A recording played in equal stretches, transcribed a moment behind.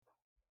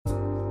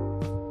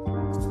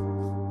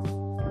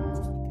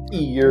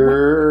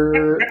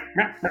You're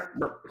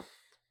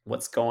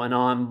What's going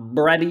on,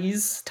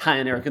 Breddies? Ty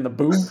and Eric in the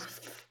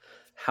booth.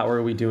 How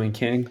are we doing,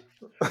 King?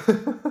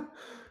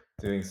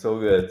 doing so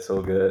good,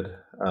 so good.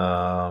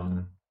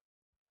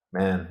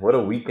 Man, what a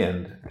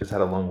weekend! Just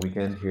had a long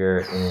weekend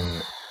here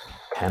in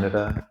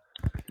Canada.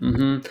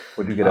 Mm-hmm.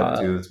 What'd you get up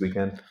to this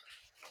weekend?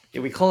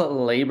 Yeah, we call it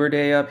Labor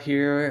Day up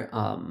here.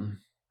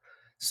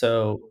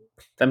 So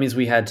that means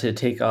we had to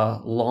take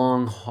a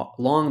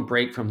long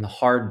break from the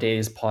hard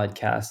days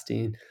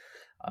podcasting.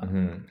 Uh,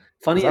 Hmm. Is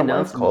Funny that why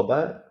it's enough, called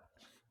that?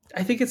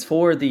 I think it's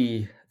for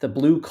the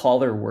blue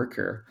collar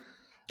worker.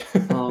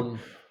 Um,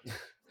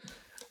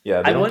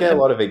 Yeah, they I don't went. get a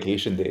lot of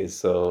vacation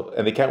days,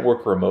 and they can't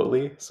work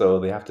remotely, so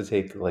they have to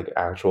take like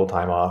actual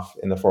time off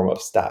in the form of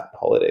stat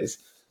holidays.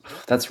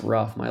 That's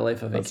rough. My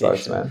life of That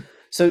sucks, vacation. man.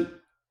 So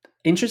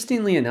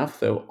interestingly enough,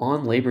 though,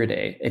 on Labor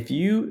Day, if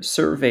you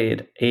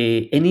surveyed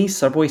any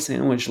Subway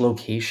sandwich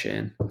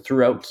location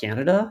throughout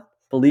Canada,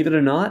 believe it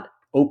or not,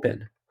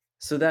 open.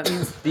 So that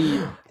means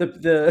the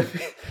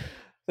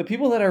the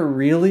people that are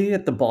really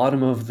at the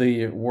bottom of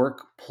the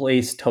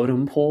workplace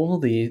totem pole,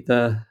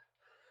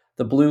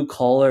 the blue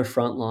collar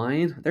front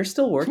line, they're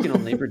still working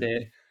on Labor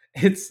Day.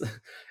 It's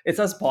it's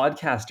us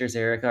podcasters,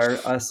 Eric, our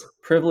us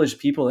privileged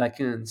people that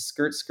can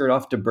skirt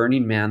off to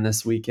Burning Man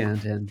this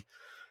weekend, and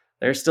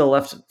they're still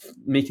left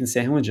making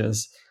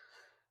sandwiches.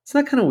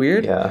 Isn't that kind of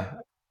weird? Yeah,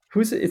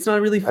 Who's it's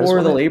not really I just for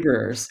want the to.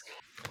 laborers.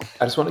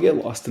 I just want to get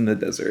lost in the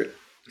desert.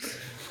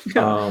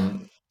 Yeah.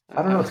 Um,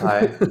 I don't know,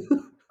 Ty.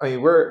 I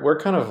mean, we're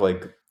kind of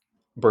like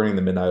burning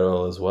the midnight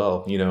oil as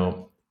well.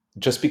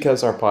 Just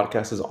because our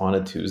podcast is on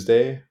a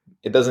Tuesday,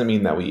 it doesn't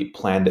mean that we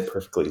planned it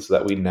perfectly so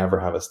that we never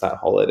have a stat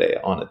holiday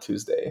on a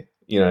Tuesday.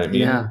 You know what I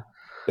mean? Yeah.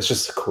 It's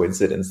just a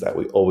coincidence that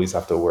we always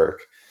have to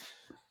work.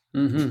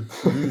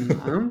 Mm-hmm.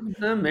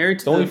 Mm-hmm. I'm married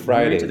It's to only the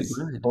Fridays.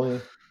 grind.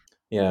 Only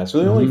Yeah, it's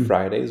really only Mm-hmm.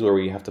 Fridays where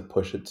we have to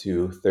push it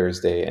to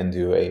Thursday and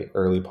do a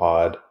early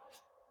pod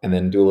and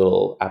then do a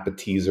little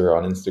appetizer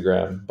on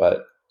Instagram.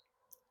 But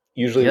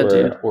usually Yeah,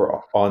 dude. we're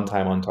on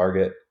time on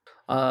target.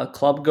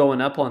 Club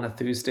going up on a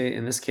Tuesday.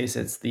 In this case,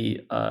 it's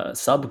the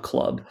sub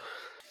club.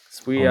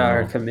 So we Oh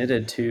are no.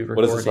 committed to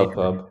What is the recording. sub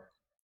club?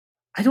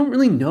 I don't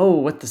really know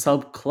what the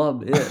sub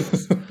club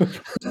is.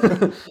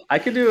 I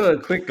could do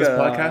a quick This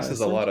podcast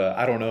is a search. lot of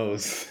I don't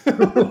knows.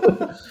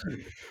 The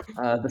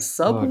Fuck.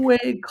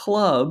 Subway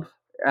Club,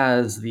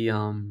 as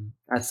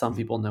some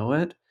people know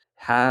it,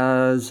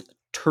 has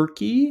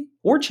turkey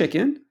or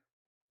chicken,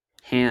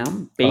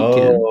 ham,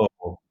 bacon.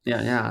 Oh,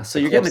 Yeah, yeah. So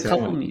a you're club getting a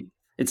couple sandwich. meat.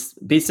 It's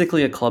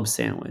basically a club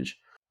sandwich.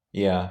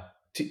 Yeah.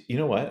 You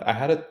know what? I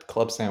had a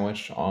club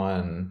sandwich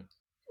on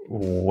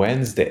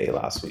Wednesday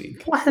last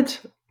week, What?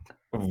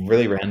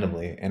 really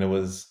randomly, and it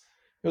was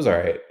all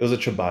right. It was a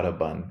ciabatta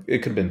bun. It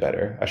could have been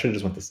better. I should have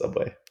just went to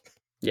Subway.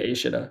 Yeah, you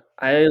should have.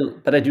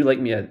 But I do like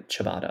me a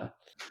ciabatta.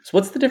 So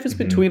what's the difference Hmm.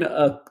 between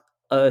a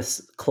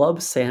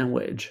club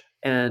sandwich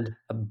and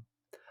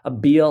a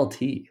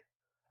BLT?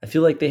 I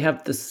feel like they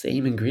have the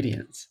same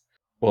ingredients.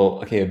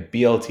 Well, okay, a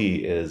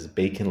BLT is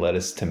bacon,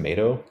 lettuce,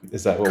 tomato.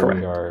 Is that what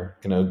we Correct. are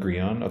going to agree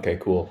on? Okay,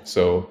 cool.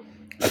 So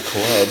a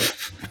club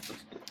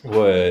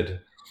would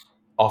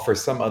offer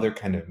some other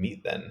kind of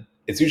meat then.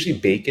 It's usually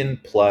bacon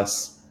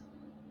plus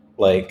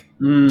like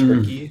Mm.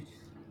 turkey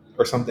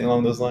or something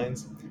along those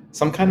lines.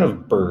 Some kind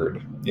of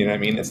bird, you know what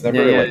I mean? It's Yeah,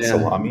 never yeah, like yeah.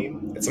 salami.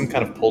 It's some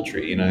kind of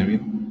poultry, you know what I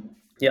mean?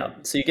 Yeah,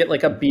 so you get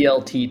like a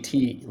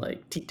BLTT,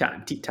 like tea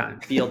time,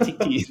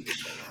 BLTT.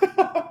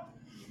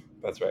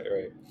 That's right,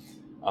 right.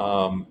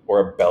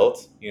 Or a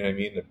belt, you know what I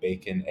mean? A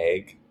bacon,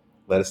 egg,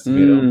 lettuce,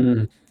 tomato.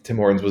 Mm, Tim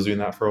Hortons was doing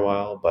that for a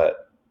while,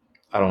 but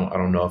I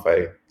don't know if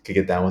I could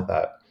get down with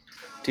that.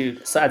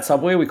 dude, so at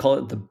Subway we call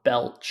it the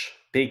belch.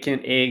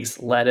 Bacon,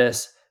 eggs,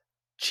 lettuce,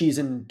 cheese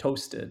and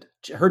toasted.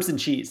 Herbs and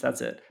cheese,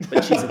 that's it.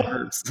 But cheese and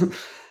herbs.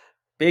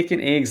 Bacon,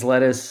 eggs,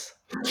 lettuce,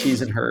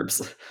 cheese and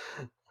herbs.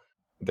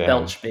 Damn,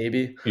 Belch,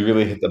 baby. you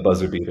really hit the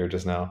buzzer beater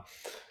just now.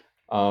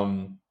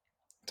 Um,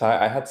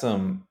 Ty, I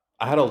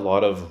had a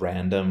lot of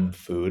random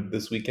food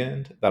this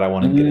weekend that I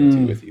want to get into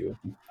Mm, with you.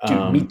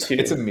 dude, me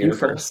It's a too. You miracle.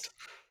 first.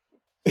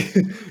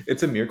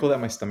 It's a miracle that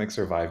my stomach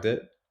survived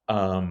it.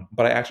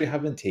 But I actually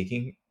have been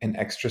taking an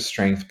extra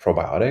strength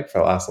probiotic for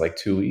the last like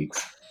 2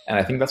 weeks. And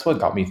I think that's what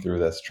got me through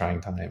this trying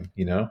time,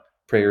 you know?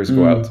 Prayers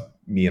go out to Mm,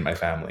 me and my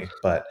family.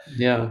 But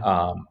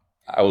yeah.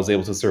 I was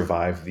able to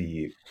survive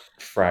the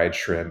fried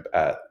shrimp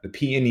at the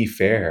P&E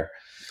Fair.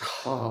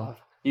 Oh,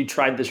 you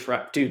tried this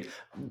right, dude.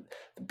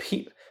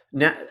 Pe-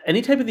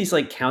 any type of these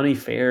like county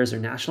fairs or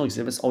national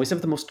exhibits always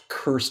have the most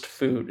cursed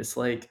food. It's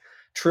like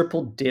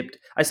triple dipped.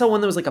 I saw one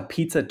that was like a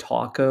pizza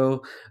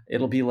taco.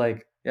 It'll be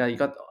like, yeah, you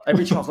got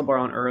every chocolate bar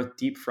on earth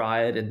deep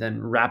fried and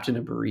then wrapped in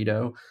a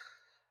burrito.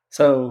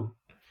 So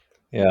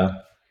Yeah.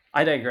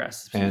 I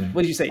digress. What And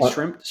did you say? uh,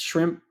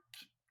 Shrimp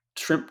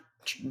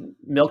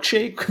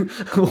milkshake?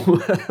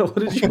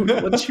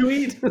 What did you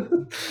eat?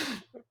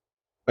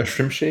 a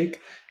shrimp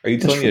shake? Are you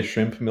telling me a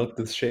Shrimp. shrimp milked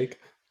this shake?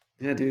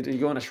 Yeah, dude. Are you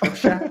going to Shrimp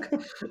Shack?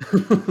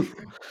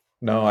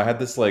 No, I had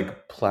this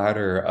like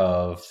platter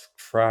of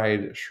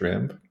fried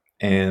shrimp,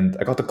 and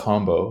I got the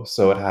combo.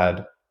 So it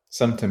had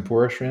some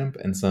tempura shrimp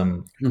and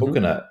some Mm-hmm.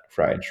 coconut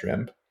fried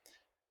shrimp.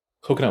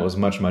 Coconut was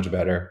much much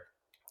better,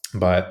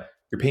 but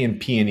you're paying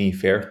P&E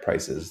fair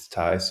prices,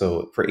 Ty.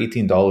 So for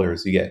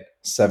 $18, you get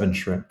 7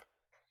 shrimp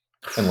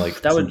and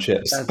like That some would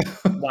chips. that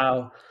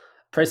wow.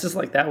 Prices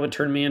like that would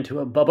turn me into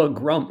a Bubba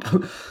Grump.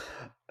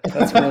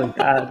 That's really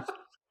bad.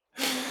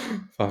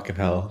 Fucking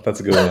hell, that's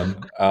a good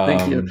one.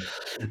 Thank you.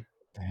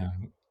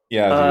 Damn.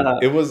 Yeah, dude. Uh,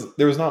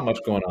 There was not much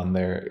going on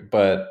there,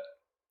 but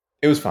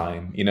it was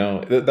fine.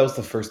 That was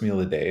the first meal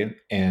of the day,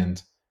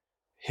 and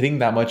hitting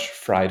that much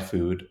fried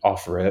food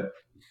off rip,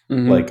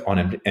 like mhm, on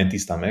an empty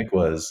stomach,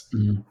 was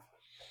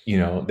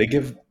mhm, they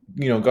give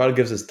God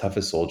gives his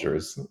toughest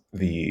soldiers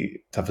the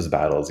toughest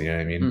battles. You know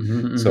what I mean?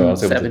 mhm, So I mhm.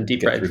 was able 7 to deep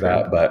get fried through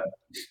that, shrimp. but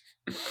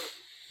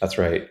that's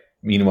right.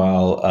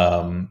 Meanwhile,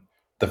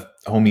 the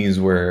homies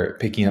were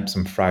picking up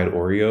some fried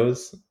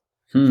Oreos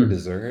for Hmm.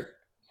 dessert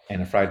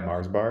and a fried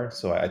Mars bar.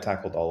 So I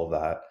tackled all of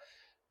that.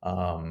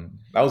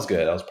 That was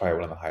good. That was probably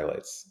one of the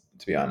highlights,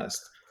 to be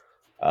honest.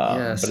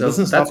 Yeah, But it so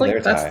doesn't stop there,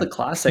 that's the Ty.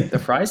 classic. The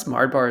fry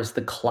smart bar is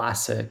the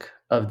classic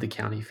of the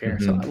county fair.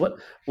 So Hmm.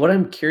 what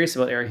I'm curious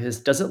about, Eric, is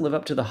does it live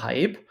up to the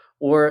hype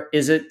or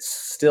is it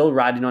still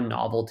riding on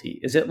novelty?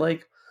 Is it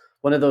like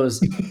one of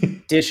those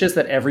dishes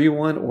that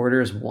everyone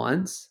orders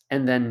once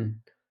and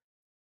then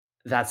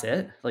that's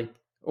it? Like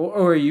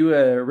or are you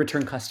a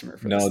return customer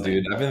for this No,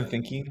 dude. thing?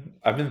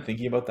 I've been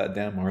thinking about that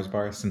damn Mars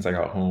bar since I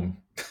got home.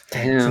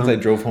 Since I Damn.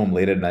 drove home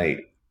late at night.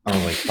 I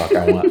was like, fuck,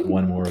 I want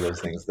one more of those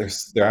things.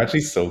 They're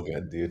actually so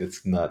good, dude.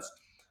 It's nuts.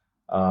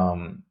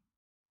 Um,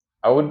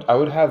 I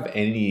would have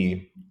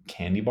any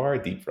candy bar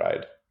deep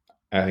fried.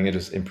 I think it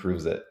just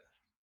improves it.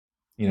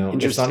 It's not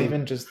Interesting.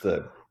 even just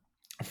the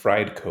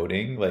fried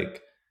coating,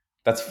 like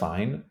that's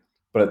fine,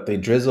 but they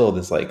drizzle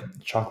this like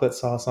chocolate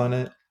sauce on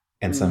it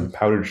and some Mm.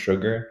 powdered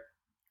sugar.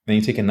 Then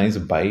you take a nice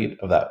bite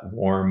of that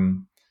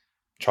warm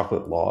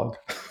chocolate log,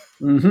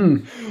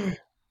 Mhm.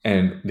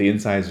 and the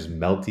inside is just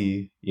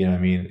melty. You know what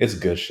I mean? It's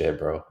good shit,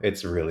 bro.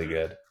 It's really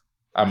good.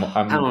 I don't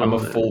I'm a know,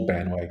 man. full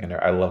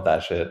bandwagoner. I love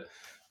that shit.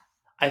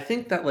 I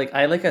think that like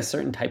I like a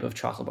certain type of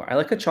chocolate bar. I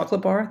like a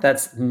chocolate bar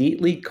that's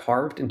neatly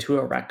carved into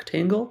a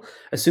rectangle.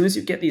 As soon as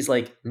you get these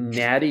like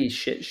natty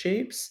shit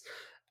shapes,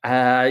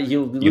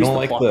 you lose the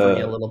plot for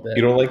me a little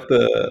You bit. don't like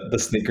the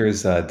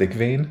Snickers dick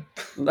vein?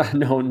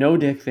 No, no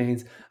dick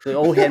veins. The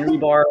O. Henry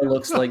bar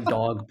looks like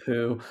dog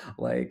poo.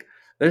 Like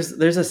there's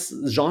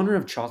a genre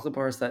of chocolate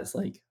bars that's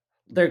like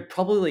they're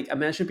probably like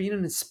imagine being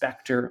an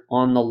inspector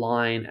on the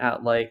line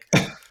at like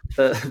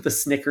the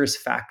Snickers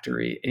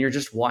factory, and you're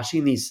just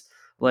watching these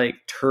like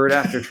turd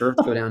after turd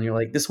go down. You're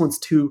like, this one's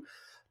too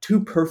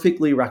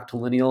perfectly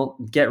rectilineal.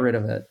 Get rid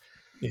of it.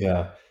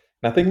 Yeah.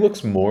 Nothing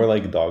looks more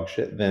like dog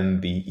shit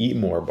than the Eat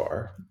More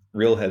bar.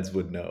 Real heads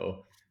would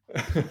know.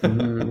 I'm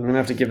gonna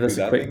have to give this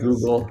Dude, a that quick thing is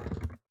Google.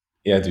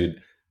 yeah,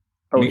 dude.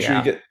 Oh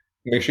yeah.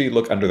 Make sure you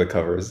look under the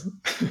covers.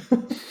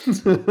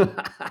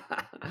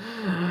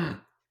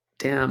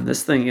 Damn,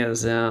 this thing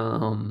is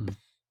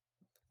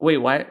wait,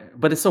 why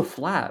but it's so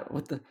flat.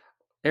 What the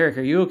Eric,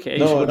 are you okay?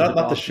 You should No, go to the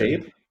not the doctor.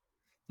 shape.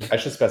 I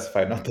should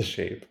specify not the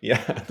shape.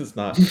 Yeah, it's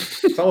not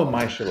what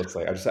my shit looks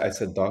like. I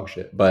said dog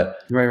shit, but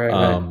Right, right,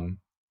 right. um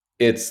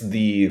it's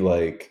the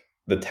like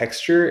the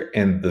texture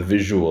and the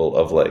visual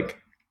of like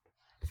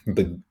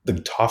the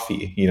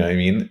toffee, you know what I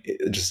mean?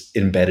 Just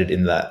embedded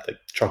in that like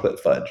chocolate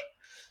fudge.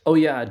 Oh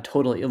yeah,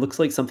 totally. It looks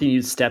like something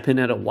you'd step in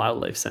at a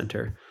wildlife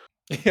center.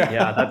 Yeah,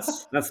 Yeah.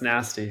 that's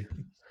nasty.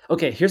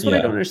 Okay, here's what I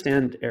don't Yeah.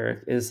 understand,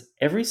 Eric, is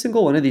every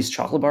single one of these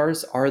chocolate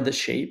bars are the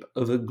shape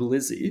of a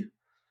glizzy.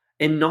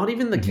 And not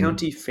even the Hmm.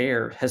 county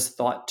fair has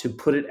thought to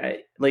put it at,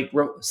 like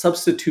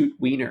substitute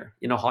wiener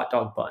in a hot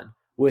dog bun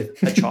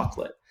with a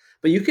chocolate.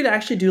 But you could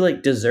actually do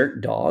like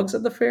dessert dogs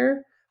at the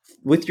fair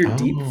with your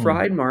deep Oh,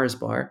 fried Mars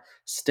bar,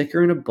 stick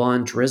her in a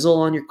bun, drizzle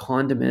on your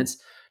condiments.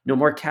 No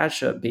more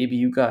ketchup, baby.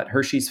 You got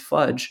Hershey's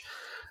fudge.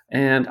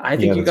 And I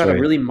think yeah, you that's got a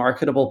right. really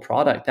marketable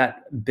product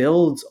that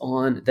builds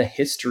on the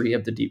history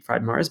of the deep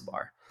fried Mars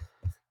bar.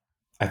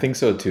 I think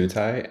so too,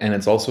 Ty. And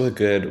it's also a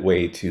good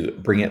way to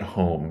bring it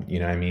home. You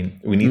know what I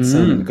mean? We need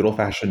some Mm. good old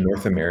fashioned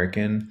North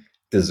American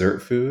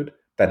dessert food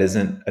that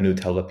isn't a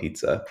Nutella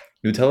pizza.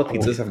 Nutella Oh,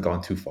 pizzas have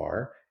gone too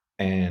far,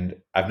 and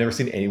I've never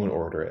seen anyone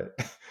order it.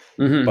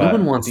 no one But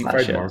a wants deep that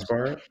fried shit. Mars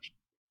bar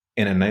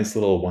and a nice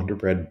little Wonder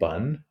Bread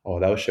bun, oh,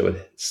 that shit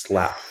would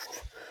slap.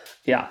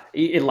 Yeah,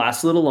 it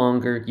lasts a little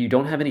longer. You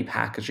don't have any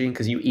packaging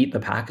because you eat the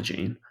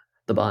packaging,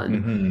 the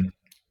bun, Hmm.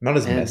 Not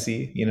as and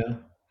messy, you know?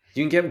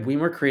 you can get way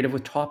more creative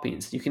with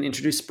toppings. You can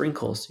introduce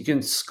sprinkles. You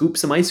can scoop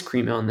some ice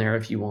cream on there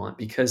if you want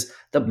because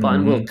the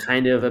bun will Hmm.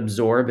 kind of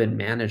absorb and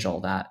manage all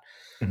that.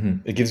 Hmm.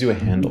 It gives you a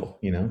Mhm. handle,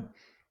 you know?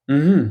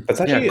 That's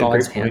Yeah, actually a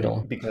God's great point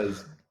handle.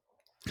 because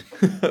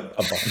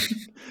a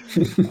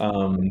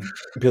bun.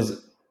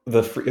 Because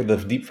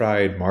the deep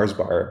fried Mars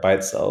bar by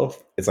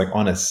itself is like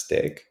on a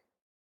stick,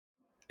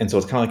 and so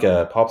it's kind of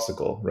like a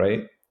popsicle,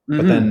 right? But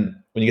hmm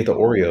then when you get the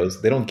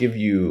Oreos, they don't give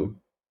you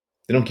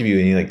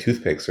any like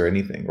toothpicks or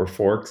anything or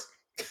forks,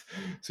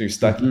 so you're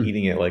stuck hmm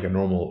eating it like a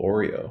normal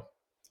Oreo,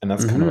 and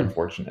that's kind of hmm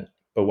unfortunate.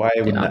 But why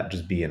wouldn't Yeah. that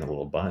just be in a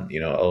little bun, a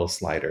little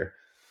slider?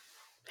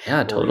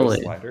 Yeah, Oreo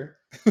totally. slider?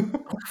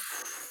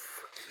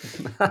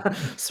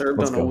 Served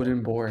Let's on a go.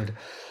 wooden board.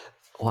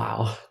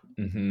 Wow.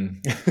 Hmm.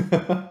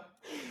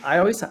 I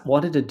always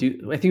wanted to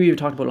do. I think we even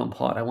talked about it on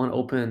pod. I want to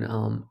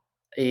open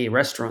a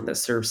restaurant that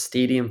serves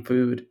stadium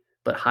food,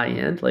 but high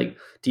end, like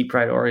deep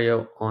fried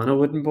Oreo on a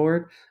wooden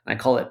board. And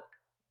I call it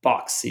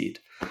box seat.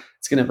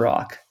 It's gonna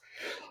rock.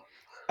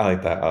 I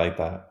like that. I like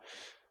that.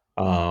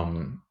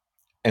 Um,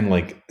 and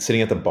like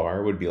sitting at the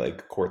bar would be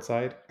like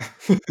courtside.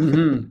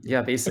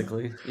 Yeah,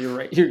 basically, you're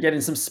right. You're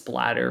getting some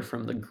splatter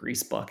from the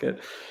grease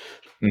bucket.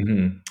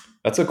 Hmm.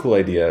 That's a cool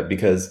idea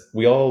because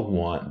we all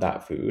want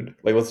that food.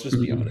 Like, let's just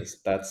be Hmm.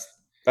 honest.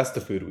 That's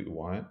the food we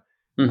want.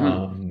 Hmm.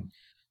 Um,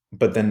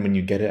 but then when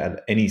you get it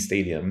at any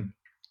stadium,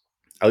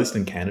 at least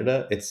in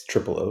Canada, it's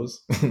triple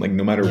O's. Like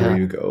no matter where Yeah.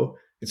 you go,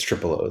 it's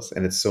triple O's,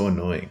 and it's so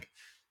annoying,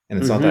 and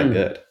it's not that Hmm.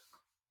 good.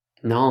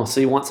 No, so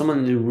you want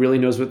someone who really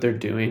knows what they're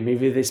doing.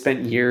 Maybe they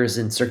spent years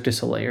in Cirque du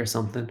Soleil or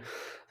something.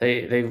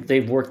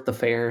 They've worked the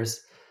fairs,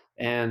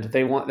 and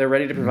they're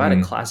ready to provide a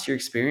Hmm. classier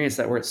experience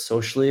that where it's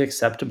socially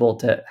acceptable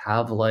to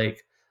have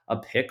like a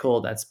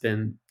pickle that's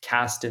been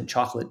cast in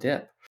chocolate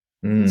dip,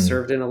 Mm.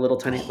 served in a little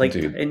tiny Oh, like,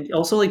 dude. and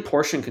also like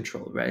portion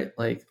control, right?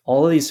 Like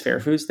all of these fair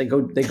foods, they go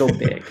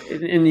big,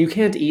 and you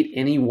can't eat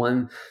any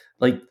one.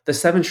 Like the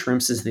seven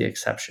shrimps is the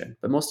exception,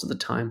 but most of the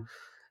time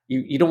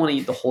you don't want to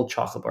eat the whole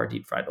chocolate bar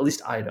deep fried. At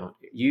least I don't.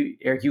 You,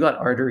 Eric, you got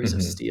arteries of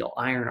Hmm. steel,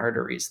 iron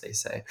arteries, they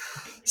say.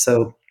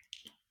 So,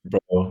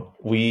 Bro,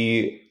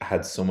 we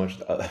had so much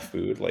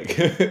food. Like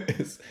it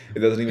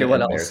doesn't okay, even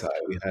what end there, else?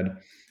 Ty.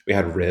 We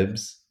had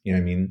ribs. You know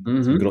what I mean?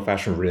 Some good Hmm. old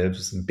fashioned ribs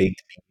with some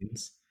baked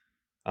beans.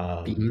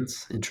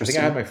 Beans, I think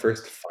I had interesting. my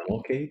first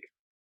funnel cake.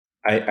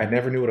 I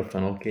never knew what a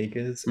funnel cake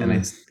is, and I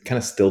Mm. kind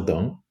of still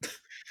don't.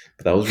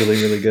 But that was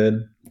really really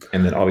good.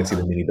 And then obviously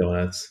the mini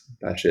donuts.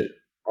 That shit,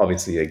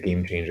 obviously a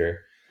game changer.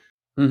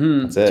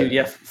 That's Dude,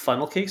 yeah, it.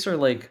 funnel cakes are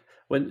like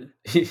when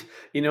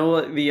you know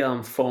what, the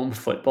foam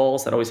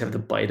footballs that always have the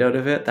bite out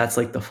of it. That's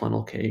like the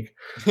funnel cake.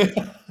 They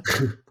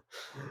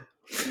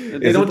Is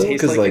it don't though?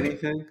 taste Because like like,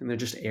 anything, and they're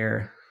just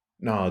air.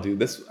 no, dude,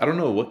 this I don't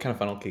know what kind of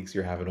funnel cakes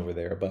you're having over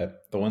there,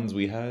 but the ones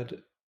we had,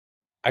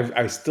 I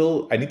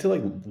need to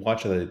like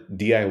watch a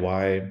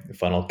DIY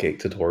funnel cake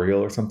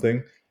tutorial or something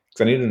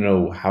because I need to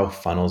know how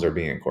funnels are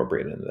being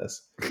incorporated into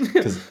this.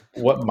 Because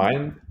what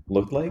mine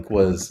looked like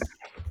was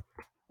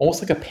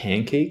almost like a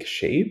pancake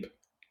shape,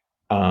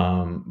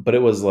 but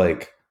it was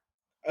like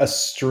a Mm.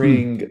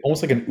 string,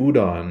 almost like an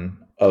udon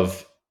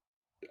of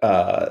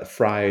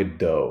fried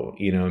dough.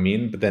 You know what I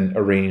mean? But then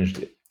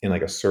arranged in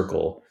like a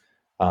circle,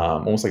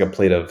 almost like a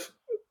plate of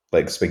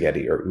like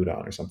spaghetti or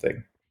udon or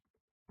something.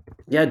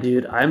 Yeah,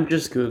 dude, I'm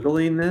just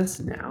Googling this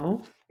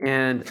now,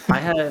 and I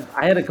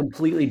had a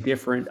completely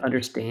different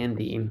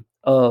understanding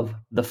of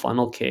the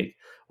funnel cake.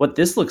 What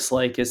this looks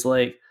like is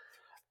like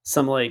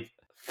some like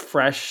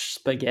fresh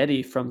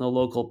spaghetti from the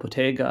local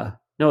bottega.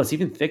 No, it's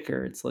even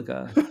thicker. It's like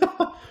a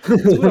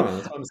It's udon.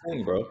 That's what I'm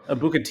saying, bro. a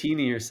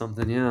bucatini or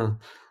something. Yeah.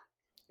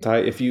 Ty,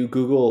 if you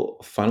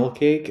Google funnel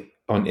cake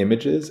on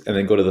images and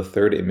then go to the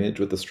third image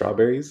with the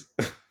strawberries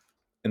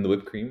and the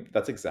whipped cream,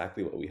 that's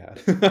exactly what we had.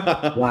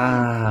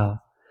 Wow.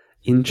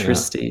 Yeah.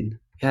 Interesting.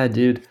 Yeah,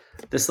 dude.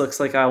 This looks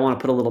like I want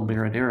to put a little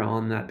marinara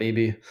on that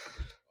baby.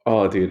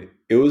 Oh, dude,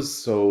 it was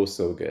so,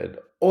 so good.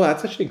 Oh,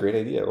 that's actually a great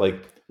idea.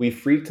 Like, we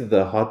freaked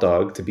the hot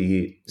dog to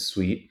be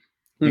sweet.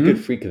 You could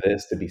Hmm. freak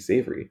this to be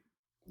savory.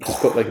 Just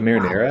put like Wow.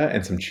 marinara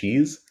and some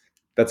cheese.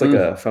 That's like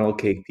Mm. a funnel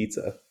cake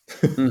pizza.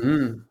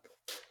 Hmm.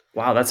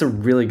 Wow, that's a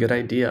really good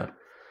idea.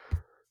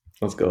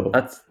 Let's go.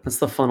 That's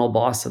the funnel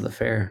boss of the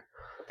fair.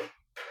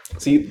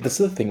 See, this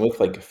is the thing with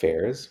like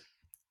fairs.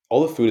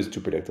 All the food is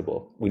too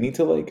predictable. We need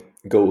to like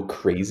go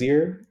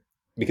crazier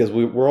because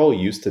we're all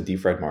used to deep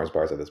fried Mars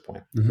bars at this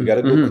point. We got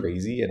Hmm. to go Hmm.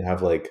 crazy and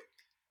have like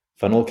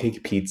funnel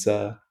cake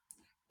pizza,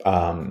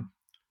 um,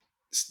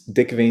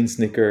 Dick Van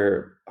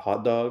Snicker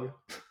hot dog.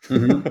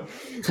 Hmm.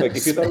 Like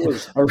if you thought it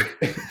was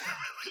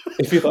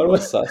if you thought it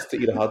was sus to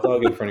eat a hot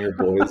dog in front of your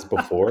boys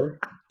before,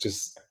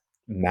 just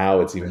now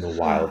it's even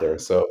wilder.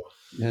 So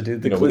Yeah,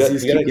 dude, the we glizzies got keep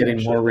to get our getting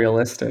shit more right.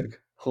 realistic.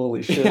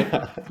 Holy shit.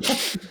 Yeah.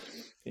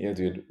 Yeah,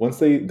 dude. Once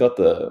they got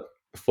the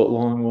foot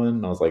long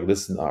one, I was like,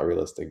 this is not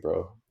realistic,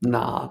 bro.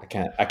 Nah,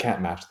 I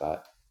can't match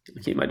that.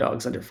 I keep my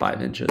dogs under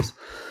 5 inches.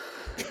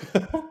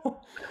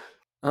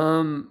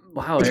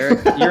 Wow, Eric,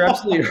 you're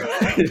absolutely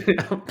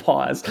right.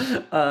 Pause.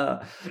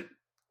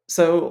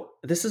 So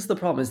this is the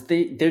problem: is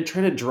they're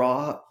trying to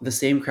draw the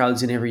same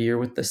crowds in every year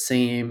with the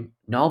same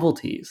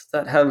novelties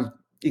that have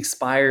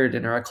expired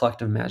in our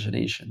collective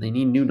imagination. They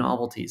need new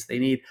novelties. They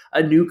need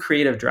a new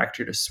creative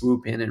director to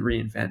swoop in and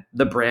reinvent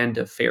the brand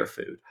of fair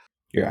food.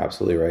 You're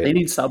absolutely They right.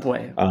 need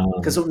Subway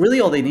because Um,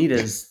 really all they need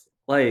is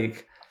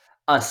like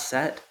a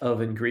set of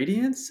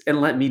ingredients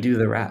and let me do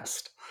the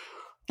rest.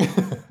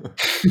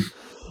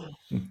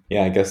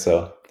 yeah, I guess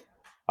so.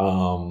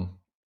 Um,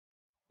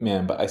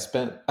 Man, but I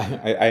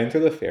entered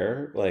the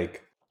fair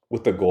like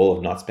with the goal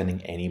of not spending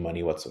any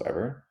money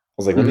whatsoever. I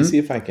was like, let me see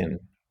Hmm. if I can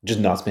just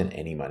not spend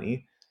any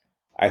money.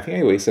 I think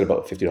I wasted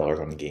about $50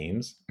 on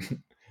games,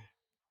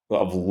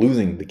 of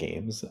losing the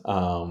games,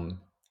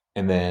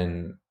 and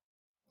then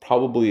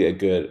probably a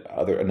good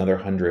other another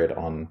 100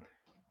 on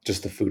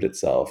just the food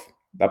itself.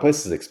 That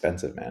place is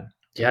expensive, man.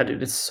 Yeah,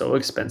 dude, it's so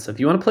expensive.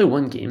 You want to play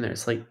one game there,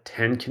 it's like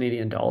 10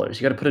 Canadian dollars.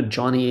 You got to put a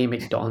Johnny A.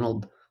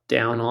 McDonald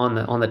down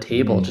on the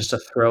table Hmm. just to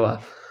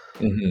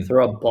Hmm.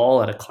 throw a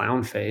ball at a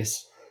clown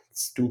face.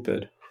 It's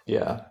stupid.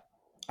 Yeah,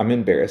 I'm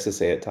embarrassed to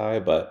say it, Ty,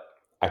 but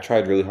I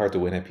tried really hard to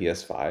win at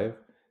PS5,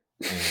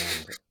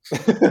 and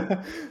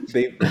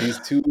these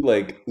two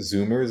like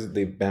Zoomers,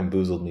 they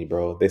bamboozled me,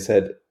 bro. They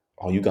said,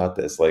 "Oh, you got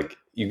this. Like,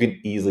 you can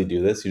easily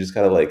do this. You just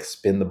gotta like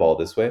spin the ball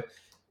this way."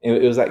 And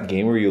it was that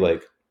game where you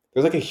like,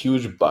 there's like a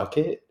huge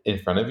bucket in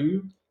front of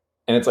you,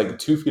 and it's like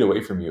 2 feet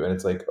away from you, and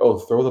it's like, "Oh,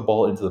 throw the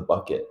ball into the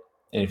bucket."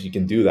 And if you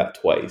can do that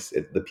twice,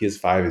 the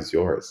PS5 is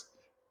yours.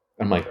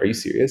 I'm like, "Are you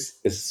serious?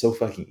 It's so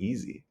fucking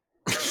easy."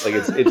 Like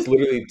it's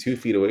literally 2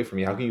 feet away from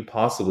you. How can you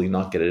possibly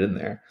not get it in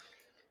there?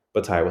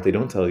 But Ty, what they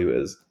don't tell you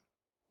is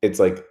it's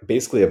like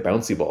basically a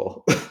bouncy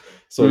ball.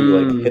 So you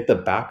like Mm, hit the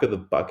back of the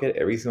bucket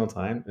every single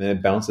time, and then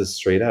it bounces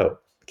straight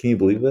out. Can you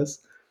believe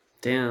this?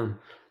 damn.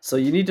 So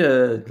you need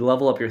to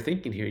level up your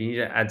thinking here. You need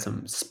to add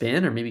some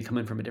spin or maybe come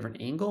in from a different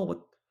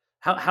angle.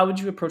 How would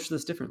you approach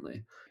this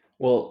differently?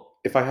 Well,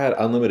 if I had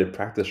unlimited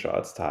practice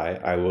shots, Ty,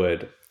 I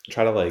would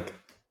try to like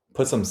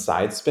put some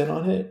side spin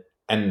on it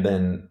and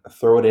then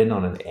throw it in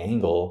on an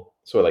angle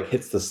so it like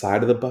hits the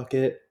side of the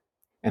bucket,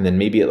 and then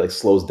maybe it like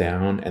slows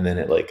down, and then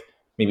it like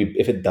maybe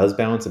if it does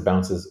bounce, it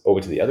bounces over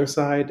to the other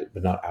side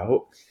but not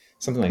out.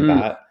 Something like Mm,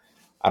 that.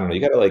 I don't know.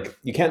 You gotta like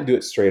you can't do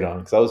it straight on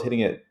because I was hitting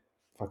it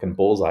fucking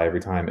bullseye every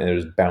time and it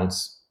just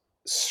bounced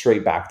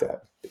straight back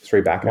at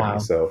me. wow.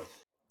 So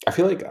I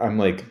feel like I'm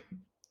like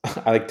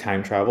I like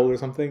time travel or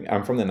something.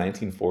 I'm from the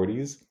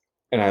 1940s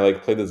and I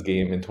like played this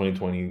game in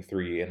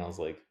 2023 and I was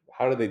like,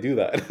 how did they do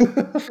that?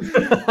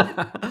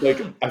 Like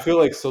I feel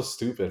like so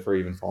stupid for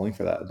even falling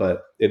for that,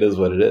 but it is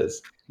what it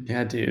is.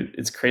 Yeah, dude,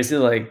 it's crazy.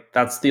 Like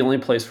that's the only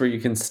place where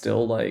you can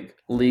still like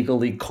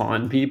legally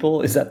con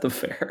people is at the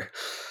fair.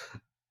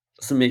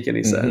 Doesn't make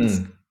any sense.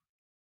 Mhm.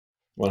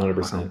 Wow.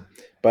 100%.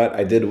 But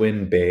I did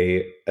win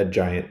Bay a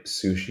giant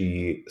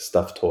sushi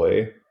stuffed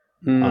toy.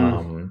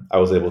 Mm, I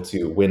was able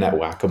to win at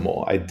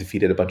whack-a-mole. I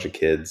defeated a bunch of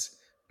kids,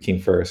 came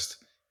first,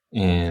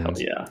 hell and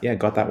yeah. yeah,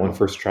 got that one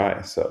first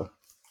try. So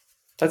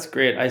That's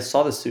great. I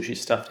saw the sushi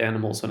stuffed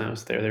animals when I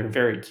was there. They were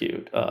very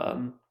cute.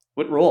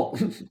 What roll?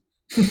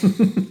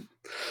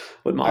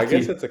 What I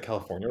guess maki? it's a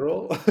California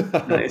roll. I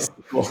don't Nice. know.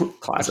 Cool.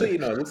 Actually,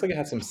 Classic. it looks like it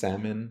had some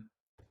salmon.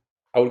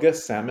 I would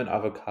guess salmon,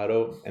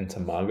 avocado, and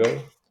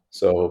tamago.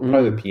 So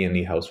probably the Mm,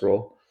 peony house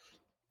roll.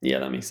 yeah,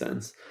 that makes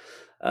sense.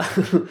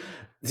 Uh,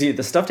 see,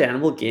 the stuffed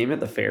animal game at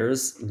the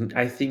fairs,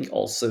 I think,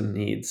 also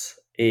needs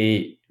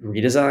a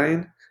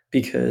redesign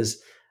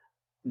because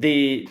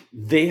they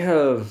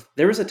have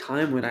there was a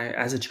time when I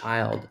as a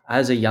child,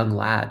 as a young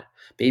lad,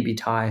 baby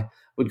Ty,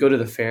 would go to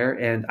the fair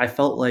and I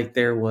felt like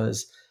there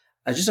was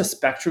just a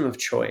spectrum of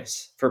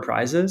choice for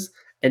prizes,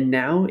 and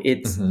now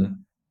it's Hmm.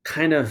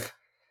 kind of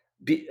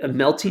a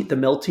melting the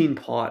melting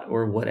pot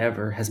or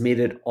whatever has made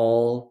it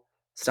all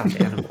stuffed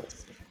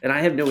animals. And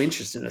I have no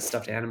interest in a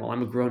stuffed animal.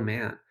 I'm a grown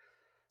man.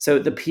 So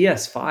the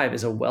PS5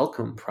 is a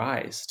welcome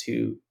prize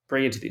to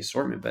bring into the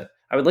assortment, but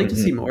I would like to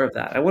see Hmm. more of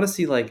that. I want to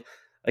see like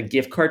a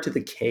gift card to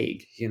the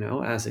keg,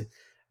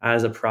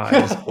 as a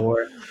prize,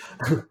 or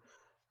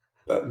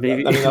I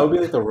maybe. mean, that would be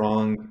like the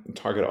wrong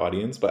target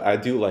audience, but I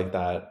do like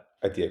that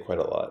idea quite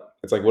a lot.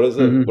 It's like, what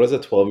Mhm. is a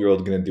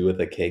 12-year-old gonna do with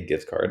a cake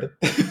gift card?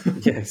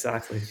 Yeah,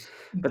 exactly.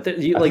 But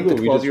I think like the what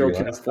we just 12-year-old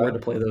can realized, afford to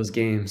play those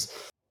games.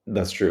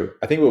 that's true.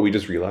 I think what we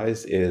just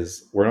realized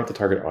is we're not the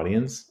target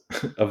audience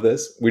of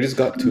this. We just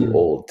got too Mm,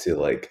 old to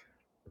like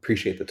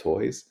appreciate the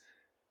toys.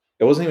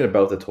 It wasn't even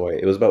about the toy.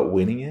 It was about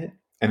winning it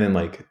and then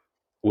like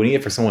winning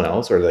it for someone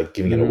else or like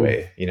giving it mm,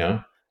 away, you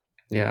know?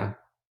 yeah.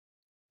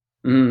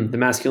 The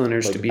masculine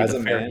urge to Like be as the a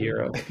fair man,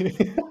 hero.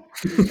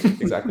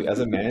 exactly. As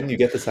a man, you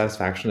get the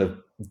satisfaction of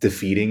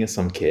defeating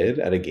some kid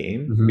at a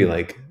game. Be Mhm.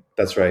 like,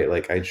 that's right.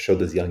 Like I showed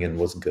this youngin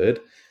was good.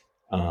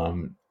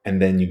 And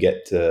then you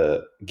get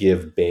to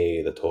give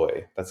Bay the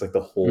toy. That's like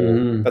the whole.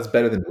 Mhm. That's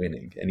better than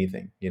winning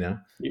anything, you know.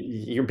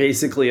 You're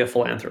basically a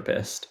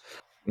philanthropist.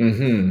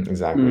 Hmm.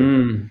 Exactly.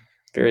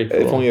 Very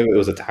If only cool. it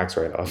was a tax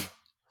write-off.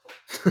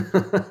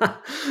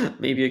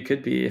 Maybe it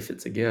could be if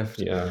it's a gift.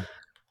 Yeah. Yeah.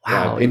 I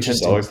Wow, paid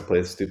 $10 interesting. to play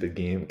a stupid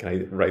game. Can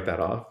I write that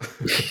off?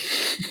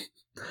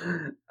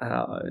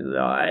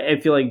 I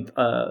feel like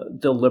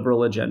the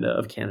liberal agenda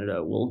of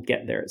Canada will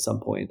get there at some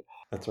point.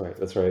 That's right.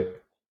 That's right.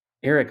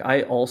 Eric,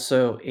 I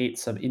also ate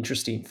some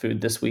interesting food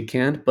this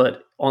weekend,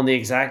 but on the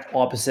exact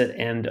opposite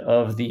end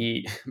of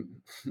the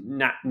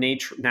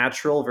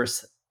natural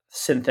versus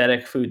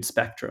synthetic food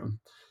spectrum.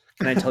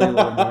 Can I tell you a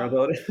little more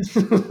about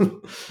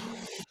it?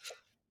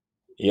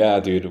 Yeah,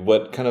 dude.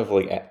 What kind of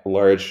like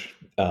large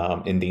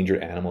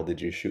endangered animal did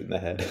you shoot in the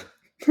head?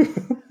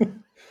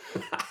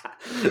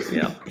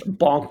 Yeah,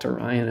 bonked a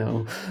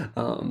rhino.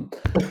 Um,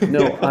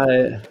 no,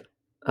 I.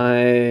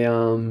 I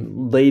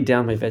laid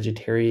down my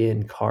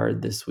vegetarian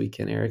card this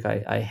weekend, Eric.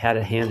 I had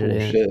it handed Oh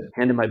in, shit.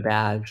 handed my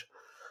badge.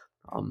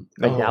 I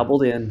Oh,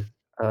 dabbled in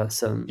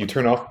some. you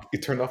turned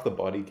off the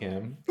body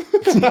cam.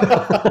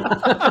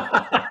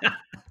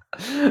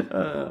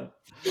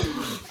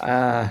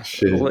 uh,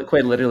 Shit.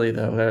 quite literally,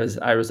 though,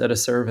 I was at a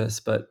service,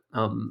 but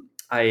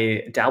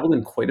I dabbled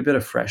in quite a bit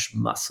of fresh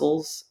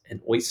mussels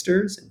and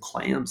oysters and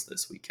clams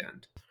this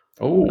weekend.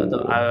 Oh,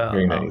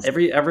 very nice.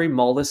 Every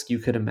mollusk you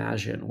could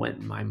imagine went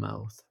in my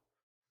mouth.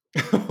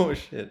 Oh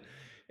shit.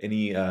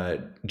 Any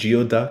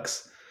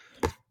geoducks?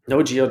 No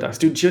geoducks,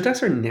 dude.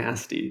 Geoducks are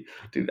nasty,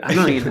 dude. I'm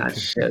not eating that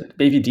shit.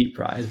 Baby deep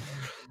fried.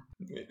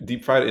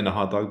 Deep fried in a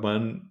hot dog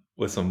bun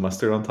with some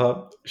mustard on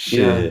top.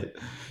 Yeah, Shit.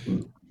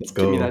 Let's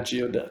give me that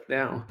go. geoduck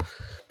now.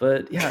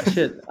 But yeah,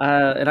 shit.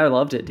 And I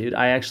loved it, dude.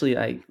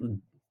 I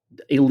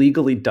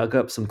illegally dug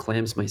up some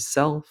clams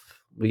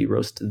myself. We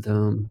roasted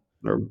them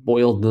or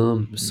boiled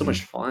them. It was so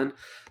much Mm, fun.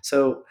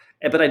 So,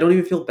 but I don't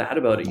even feel bad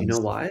about it. You know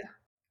nice. why?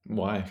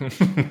 Why?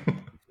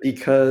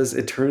 Because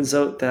it turns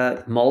out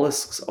that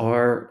mollusks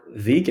are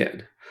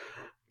vegan.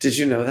 Did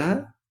you know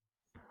that?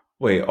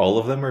 Wait, all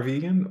of them are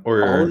vegan? All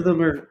of Or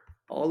them are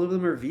all of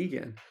them are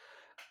vegan.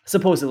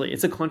 Supposedly,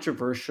 it's a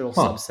controversial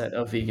huh. subset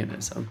of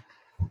veganism.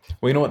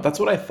 Well, you know what? That's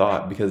what I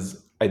thought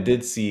because I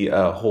did see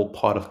a whole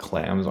pot of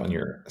clams on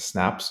your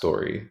Snap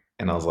story,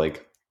 and I was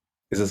like,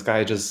 is this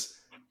guy just,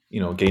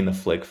 getting the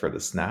flick for the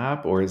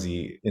snap, or is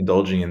he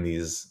indulging in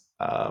these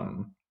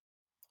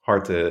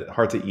hard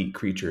to eat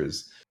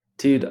creatures?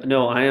 Dude,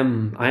 no, I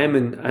am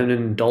an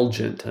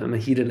indulgent. I'm a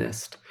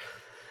hedonist.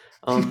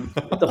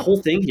 But the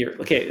whole thing here,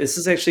 okay, this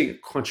is actually a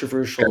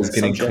controversial Guy's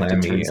getting subject, it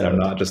clammy, turns and I'm out.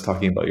 not just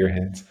talking about your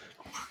hands.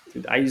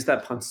 Dude, I used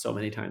that pun so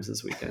many times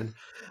this weekend.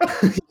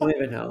 You don't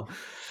even know.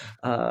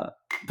 Uh,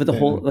 but the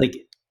whole, Damn. like,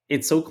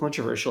 it's so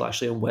controversial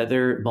actually on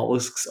whether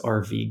mollusks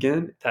are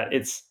vegan that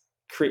it's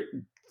cre-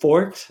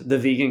 forked the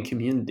vegan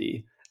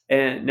community.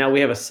 And now we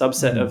have a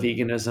subset of Mm.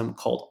 veganism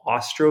called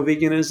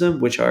ostro-veganism,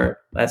 which are,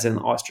 as in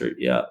oyster,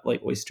 yeah,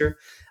 like oyster,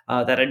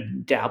 that I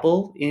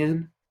dabble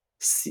in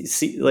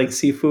like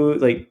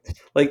seafood,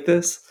 like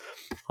this.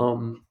 I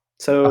thought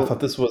So,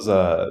 this was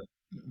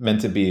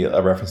meant to be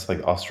a reference to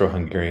like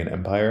Austro-Hungarian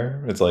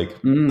Empire. It's like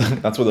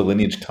mm, that's where the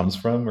lineage comes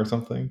from or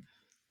something.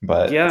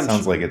 But yeah, it I'm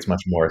sounds sure. like it's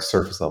much more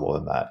surface level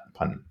than that,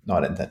 pun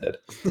not intended.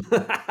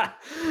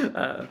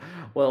 uh,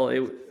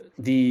 well,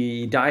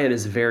 the diet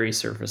is very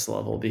surface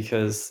level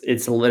because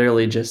it's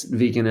literally just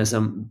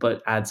veganism,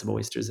 but add some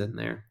oysters in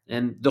there.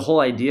 And the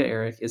whole idea,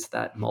 Eric, is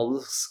that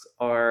mollusks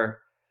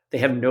they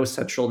have no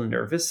central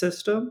nervous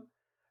system.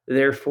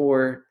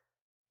 Therefore,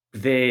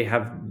 they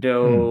have Hmm.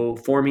 no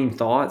forming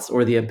thoughts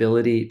or the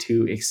ability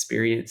to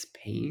experience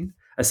pain.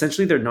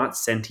 Essentially, they're not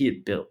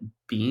sentient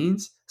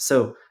beings.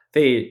 So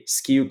they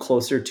skew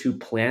closer to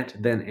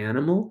plant than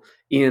animal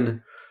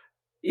in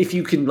if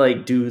you can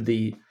like do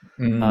the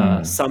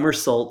Mm.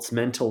 somersaults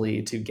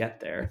mentally to get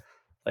there,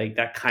 like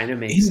that kind of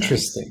makes sense.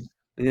 Interesting.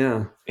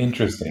 Yeah.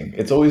 Interesting.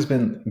 It's always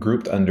been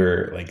grouped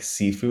under like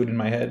seafood in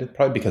my head,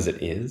 probably because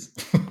it is.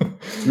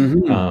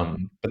 Hmm.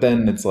 But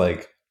then it's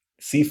like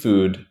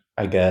seafood,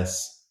 I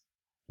guess,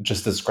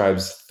 just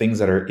describes things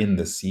that are in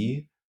the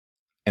sea.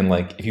 And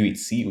like if you eat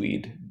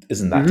seaweed,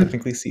 isn't that Hmm.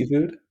 technically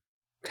seafood?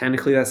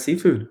 Technically, that's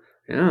seafood.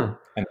 Yeah,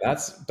 And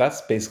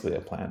that's basically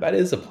a plant. That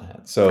is a plant.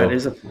 that So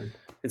is a plant.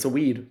 It's a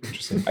weed.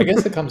 interesting. I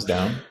guess it comes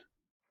down,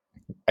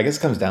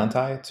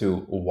 Ty, to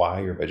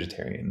why you're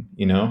vegetarian,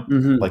 you know?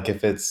 Hmm. Like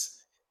if it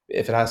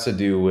has to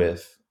do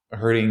with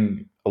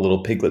hurting a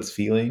little piglet's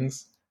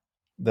feelings,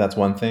 that's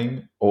one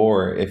thing.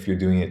 Or if you're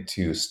doing it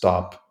to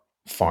stop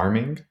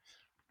farming.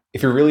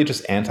 If you're really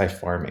just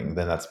anti-farming,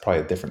 then that's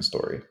probably a different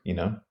story, you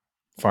know?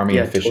 Farming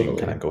and Yeah, fishing kind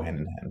totally. of go hand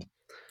in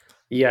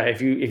Yeah,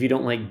 if you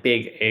don't like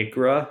big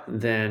agra,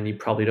 then you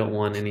probably don't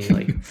want any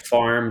like hand.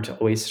 farmed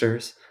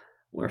oysters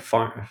or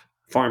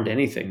farmed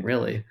anything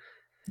really.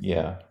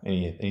 Yeah,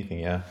 anything,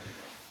 yeah.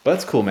 But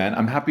that's cool, man.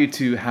 I'm happy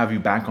to have you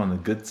back on the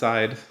good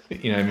side.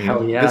 You know what I Hell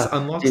mean? This yeah,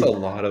 unlocks a dude.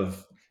 lot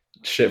of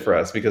shit for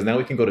us because now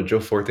we can go to Joe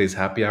Forte's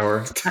happy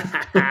hour.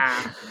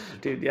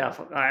 Dude, yeah,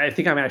 I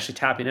think I'm actually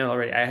tapping in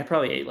already. I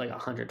probably ate like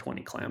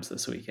 120 clams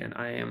this weekend.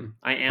 Oh,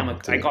 I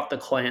dude. got the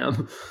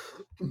clam.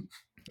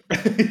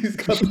 He's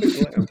got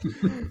the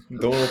clam.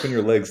 Don't open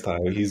your legs, Ty.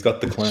 He's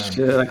got the clam.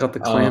 Shit, I got the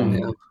clam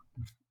now. Um,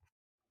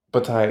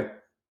 but Ty,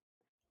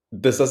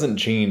 this doesn't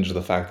change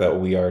the fact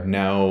that we are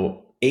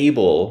now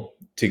able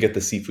to get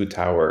the seafood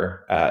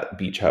tower at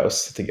Beach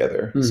House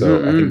together. So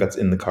I think Mm-hmm. that's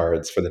in the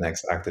cards for the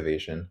next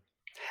activation,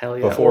 Hell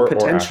yeah, or before or after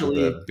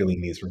potentially, the Billy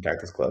Knees from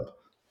Cactus Club.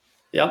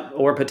 yep,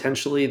 or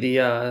potentially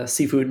the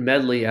seafood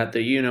medley at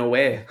the you know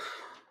way.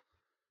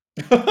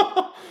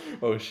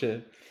 Oh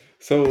shit.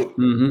 So,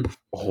 Mm-hmm.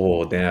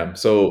 oh damn.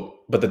 So,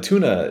 but the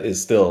tuna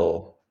is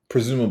still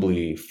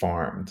presumably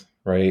farmed,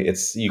 right?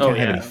 It's you Oh can't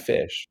have any yeah.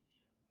 fish.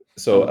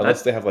 So, Oh unless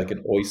that they have like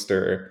an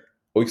oyster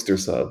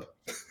sub.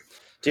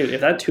 dude,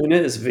 if that tuna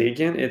is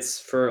vegan, it's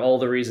for all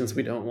the reasons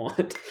we don't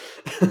want.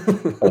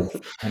 Oh,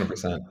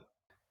 100%.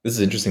 This is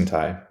interesting,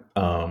 Ty.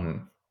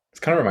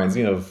 It kind of reminds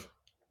me of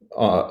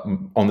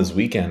on this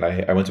weekend,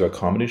 I went to a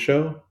comedy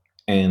show,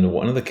 and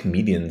one of the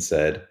comedians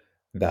said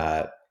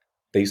that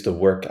they used to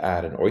work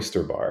at an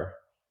oyster bar,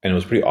 and it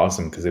was pretty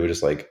awesome because they would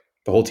just like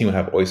the whole team would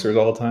have oysters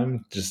all the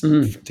time, just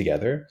Mm,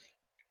 together.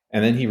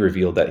 And then he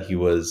revealed that he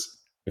was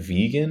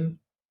vegan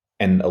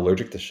and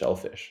allergic to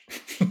shellfish.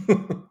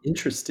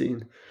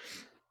 interesting.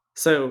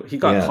 So he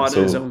got Yeah, caught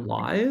in his so own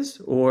lies,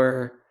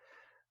 or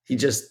he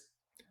just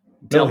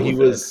no, dealt with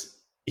it?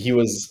 he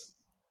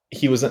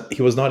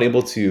was not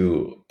able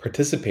to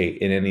participate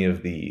in any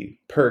of the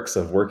perks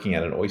of working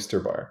at an oyster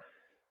bar.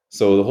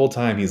 So the whole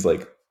time he's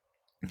like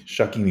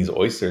shucking these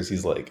oysters,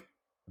 he's like,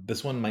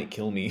 this one might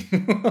kill me.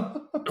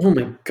 Oh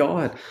my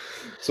god.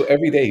 So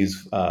every day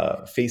he's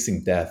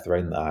facing death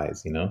right in the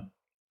eyes, you know?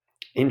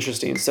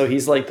 Interesting. So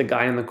he's like the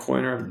guy in the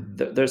corner.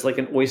 There's like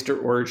an oyster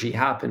orgy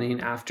happening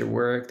after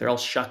work. They're all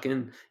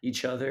shucking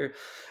each other.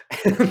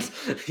 And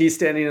he's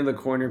standing in the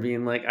corner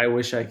being like, I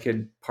wish I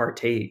could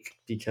partake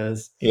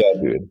because Yeah,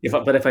 dude.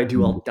 if I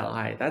do, I'll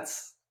die.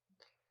 That's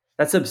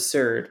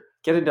absurd.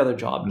 Get another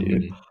job,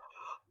 dude. Mhm.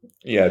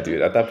 Yeah,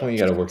 dude. At that point, you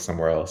got to work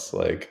somewhere else.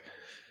 Like,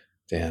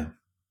 damn.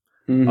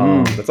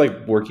 Hmm. That's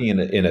like working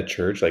in a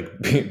church, like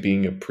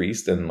being a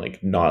priest and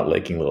like not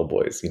liking little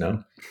boys, you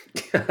know?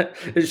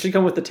 It should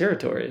come with the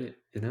territory,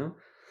 you know?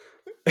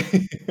 If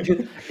you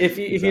don't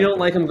Exactly.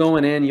 like them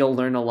going in, you'll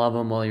learn to love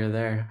them while you're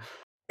there.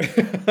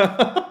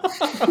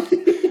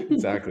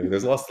 Exactly.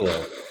 There's lots to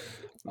love.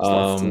 There's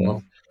lots to love.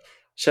 Um,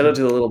 Shout out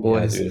to the little yeah,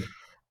 boys. dude.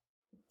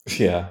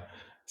 Yeah,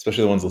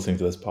 especially the ones listening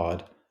to this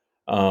pod.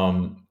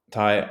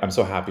 Ty, I'm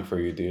so happy for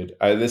you, dude.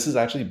 This is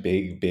actually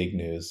big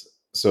news.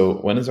 So,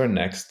 when is our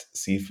next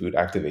seafood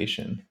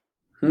activation?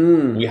 We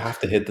Hmm. have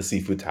to hit the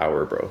seafood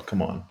tower, bro.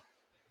 Come on.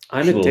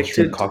 I'm A little shrimp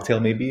addicted. cocktail,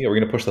 maybe? Are we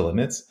gonna push the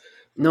limits?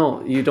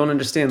 No, you don't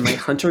understand. My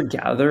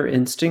hunter-gatherer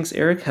instincts,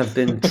 Eric, have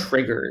been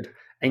triggered.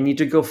 I need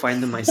to go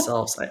find them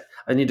myself.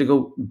 I need to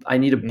go. I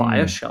need to buy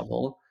a Mm.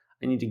 shovel.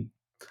 I need to.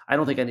 I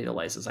don't think I need a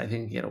license. I think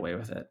I can get away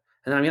with it.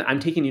 And I mean, I'm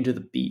taking you to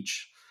the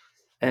beach,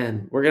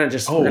 and we're gonna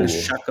Oh,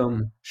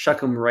 shuck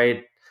them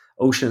right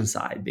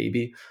oceanside,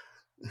 baby.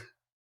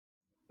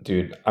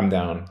 dude, I'm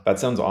down. That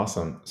sounds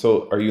awesome.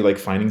 So, are you like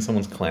finding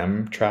someone's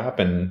clam trap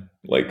and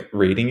like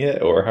raiding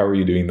it, or how are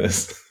you doing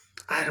this?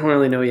 I don't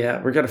really know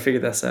yet. We're gonna figure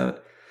this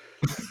out.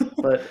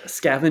 But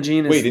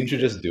scavenging Wait, is. didn't you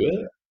just do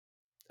it?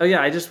 Oh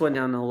yeah, I just went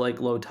down to like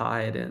low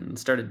tide and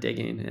started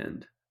digging,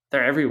 and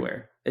they're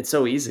everywhere. It's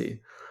so easy.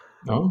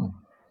 Oh,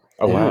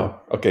 oh Yeah.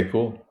 wow. Okay,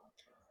 cool.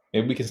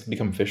 Maybe we can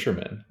become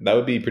fishermen. That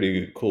would be a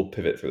pretty cool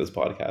pivot for this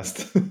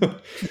podcast.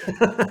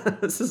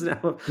 This is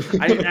now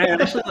I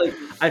actually like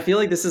I feel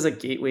like this is a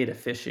gateway to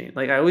fishing.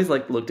 Like I always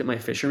like looked at my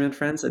fisherman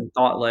friends and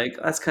thought like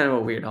that's kind of a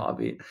weird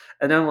hobby.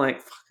 And I'm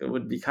like, fuck, it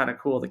would be kind of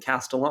cool to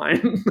cast a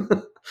line.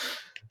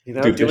 You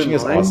know, Dude, fishing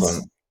is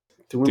awesome.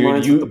 doing Dude,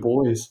 lines with the you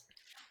boys.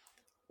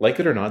 like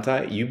it or not,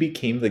 Ty, you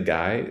became the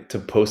guy to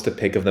post a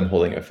pic of them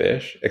holding a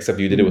fish, except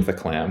you did it with Mhm. a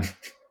clam.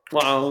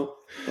 Wow.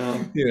 Wow.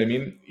 You know what I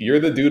mean? You're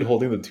the dude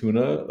holding the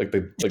tuna, like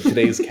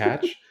today's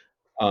catch.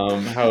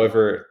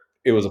 However,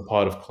 it was a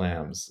pot of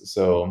clams.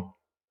 So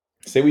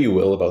say what you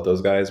will about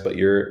those guys, but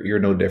you're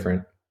no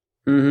different.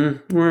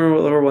 Mm-hmm.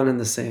 We're one and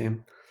the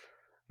same.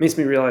 Makes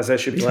me realize I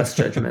should be less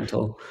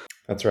judgmental.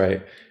 That's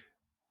right.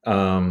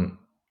 Um,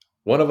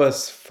 one of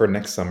us for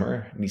next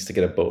summer needs to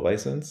get a boat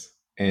license,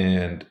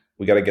 and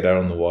we got to get out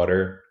on the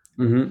water,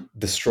 Mm-hmm.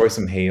 destroy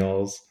some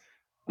hails,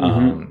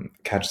 Mm-hmm.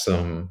 catch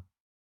some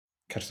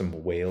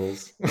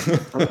whales.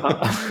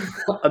 A,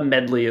 a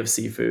medley of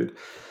seafood.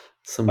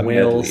 Some A medley,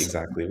 whales,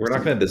 exactly. We're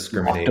not going to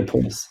some discriminate.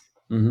 octopus.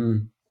 Mm-hmm.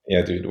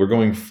 Yeah, dude, we're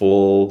going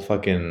full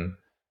fucking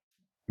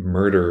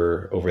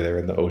murderer over there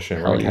in the ocean.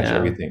 We're Hell gonna catch yeah.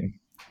 everything.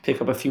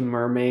 Pick up a few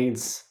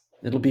mermaids.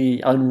 It'll be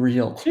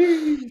unreal.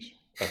 Sheesh.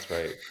 That's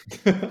right.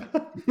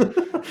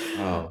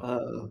 Wow,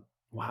 uh,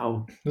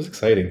 wow. this is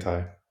exciting,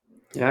 Ty.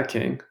 Yeah,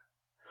 King.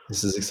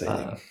 This is Uh,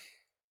 exciting.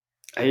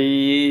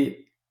 I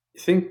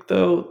think,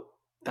 though,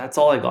 that's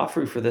all I got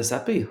for you for this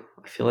epi.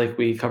 I feel like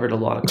we covered a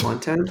lot of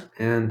content,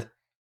 and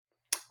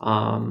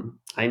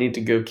I need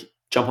to go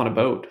jump on a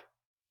boat.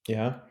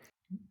 Yeah.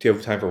 Do you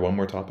have time for one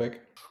more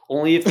topic?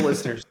 Only if the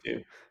listeners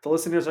do. The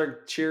listeners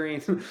are cheering.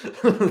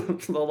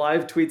 The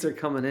live tweets are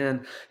coming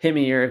in. Hit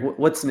me, Eric.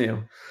 What's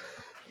new?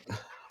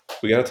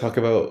 We got to talk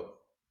about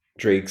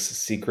Drake's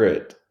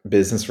secret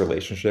business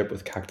relationship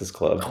with Cactus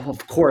Club. Oh,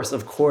 of course,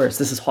 of course.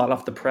 This is hot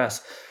off the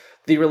press.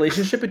 The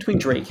relationship between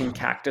Drake and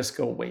Cactus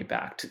go way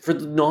back. For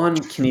the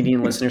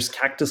non-Canadian listeners,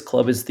 Cactus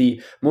Club is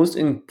the most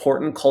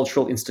important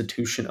cultural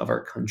institution of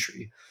our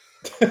country.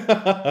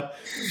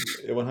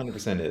 It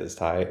 100% is,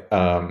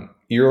 Ty.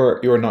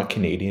 You're not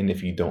Canadian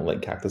if you don't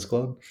like Cactus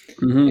Club,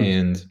 Hmm.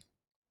 and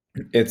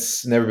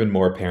it's never been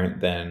more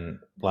apparent than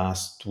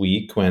last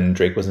week when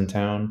Drake was in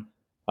town.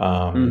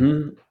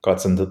 Hmm.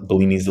 Got some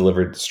Bellinis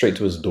delivered straight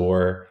to his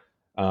door.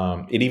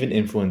 It even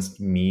influenced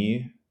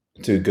me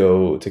to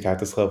go to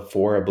Cactus Club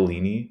for a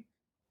Bellini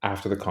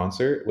after the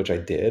concert, which I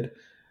did.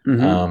 Hmm.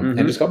 And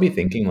Hmm. just got me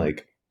thinking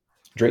like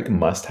Drake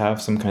must have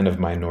some kind of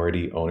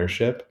minority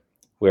ownership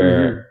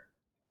where,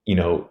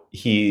 Hmm.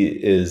 he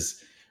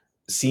is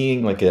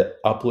seeing like a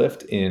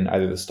uplift in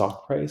either the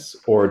stock price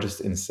or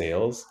just in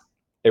sales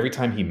every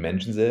time he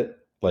mentions it,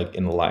 like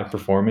in a live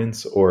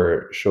performance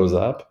or shows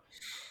up.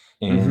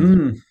 And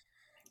Mm-hmm.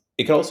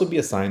 it could also be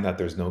a sign that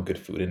there's no good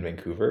food in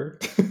Vancouver.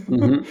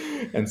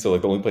 Mm-hmm. And so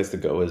like the only place to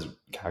go is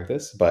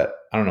Cactus. But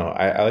I don't know.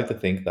 I like to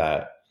think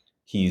that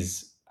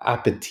he's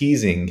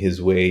appetizing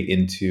his way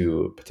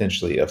into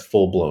potentially a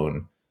full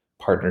blown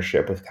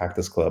partnership with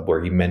Cactus Club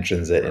where he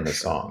mentions it For in a sure.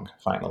 song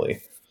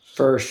finally.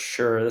 For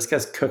sure. This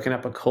guy's cooking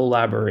up a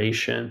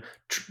collaboration.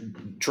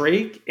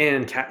 Drake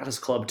and Cactus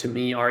Club to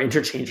me are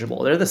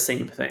interchangeable. They're the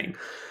same thing.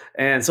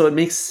 And so it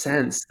makes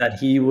sense that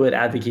he would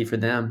advocate for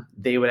them.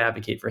 They would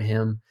advocate for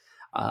him.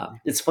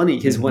 It's funny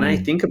because when I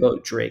Hmm. think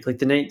about Drake, like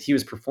the night he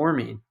was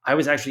performing, I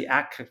was actually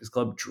at Cactus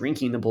Club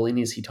drinking the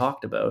Bellinis he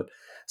talked about.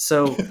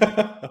 So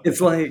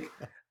it's like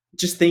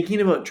just thinking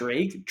about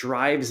Drake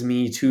drives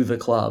me to the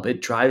club.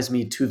 It drives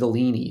me to the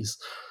leanies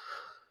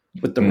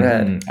with the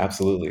red.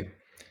 Absolutely.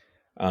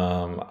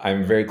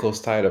 I'm very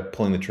close tied to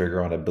pulling the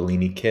trigger on a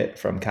Bellini kit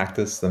from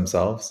Cactus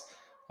themselves.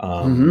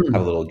 Have a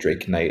Mhm. little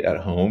Drake night at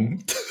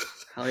home.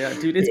 Hell yeah,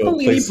 dude! It's Play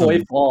Bellini Boy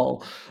some,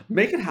 Fall.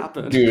 Make it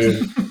happen.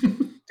 dude.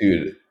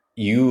 Dude,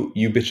 you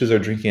bitches are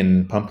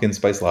drinking pumpkin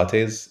spice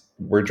lattes.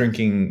 We're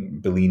drinking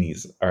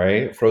Bellinis, all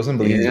right? Frozen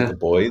Bellinis with Yeah. the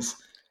boys,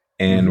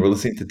 and we're Hmm.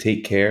 listening to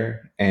Take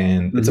Care,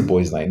 and it's a Hmm.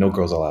 boys' night. No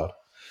girls allowed.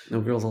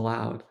 No girls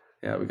allowed.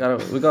 Yeah, we got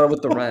it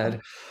with the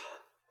red.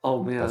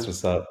 Oh That's man,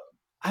 what's up.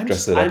 I'm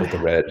Dress just it up I'm with the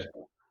red.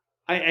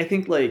 I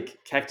think like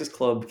Cactus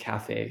Club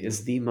Cafe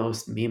is the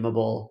most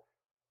memeable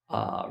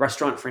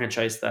restaurant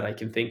franchise that I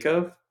can think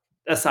of,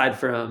 aside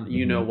from Mhm.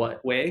 you know way.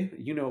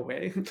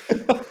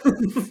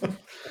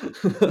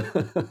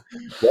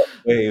 What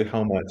way?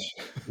 How much?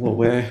 What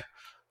way?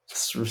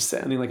 Sort of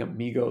sounding like a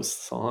Migos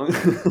song.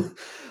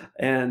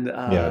 And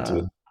Yeah,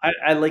 dude.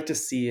 I like to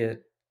see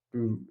it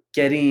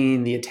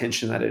getting the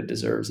attention that it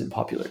deserves in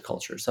popular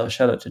culture. So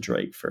shout out to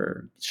Drake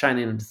for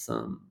shining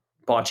some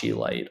botchy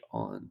light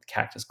on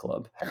Cactus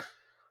Club.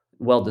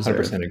 Well deserved.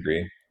 100%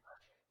 agree.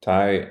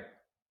 Ty,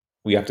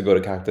 we have to go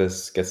to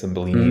Cactus, get some Mhm.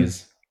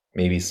 Bellinis,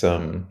 maybe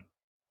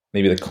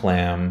maybe the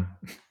clam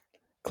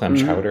Mhm.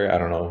 chowder. I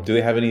don't know. Do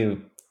they have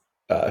any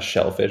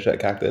shellfish at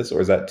Cactus,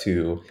 or is that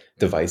too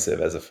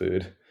divisive as a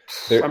food?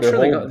 I'm Their sure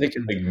whole they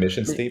can. like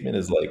mission statement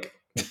is like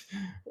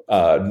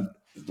uh,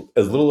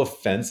 as little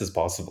offense as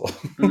possible.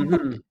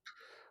 Mhm.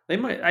 They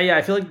might. Yeah,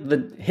 I feel like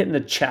the hitting the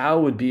chow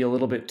would be a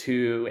little bit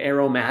too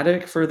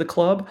aromatic for the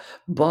club,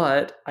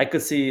 but I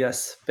could see a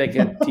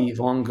spaghetti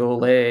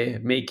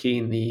vongole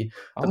making the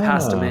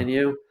pasta Ah,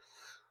 menu.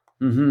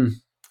 Hmm.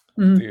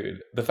 Hmm.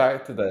 dude, the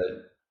fact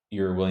that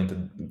you're willing to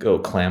go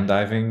clam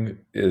diving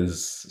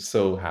is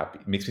so happy.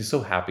 Makes me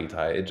so happy,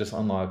 Ty. It just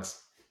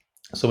unlocks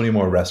so many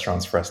more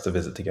restaurants for us to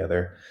visit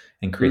together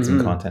and create some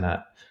Hmm. content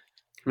at.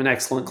 I'm an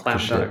excellent For clam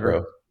shit, diver.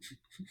 bro.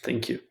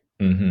 Thank you.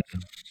 Hmm.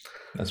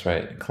 That's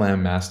right.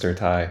 Clam master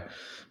Ty.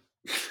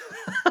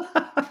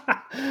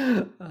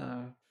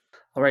 Uh,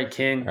 all right,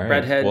 King. All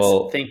right. Breadheads,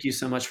 Well, thank you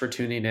so much for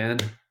tuning in.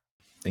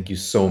 thank you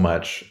so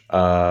much.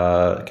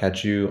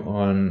 Catch you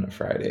on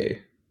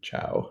Friday.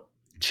 Ciao.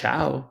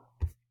 Ciao.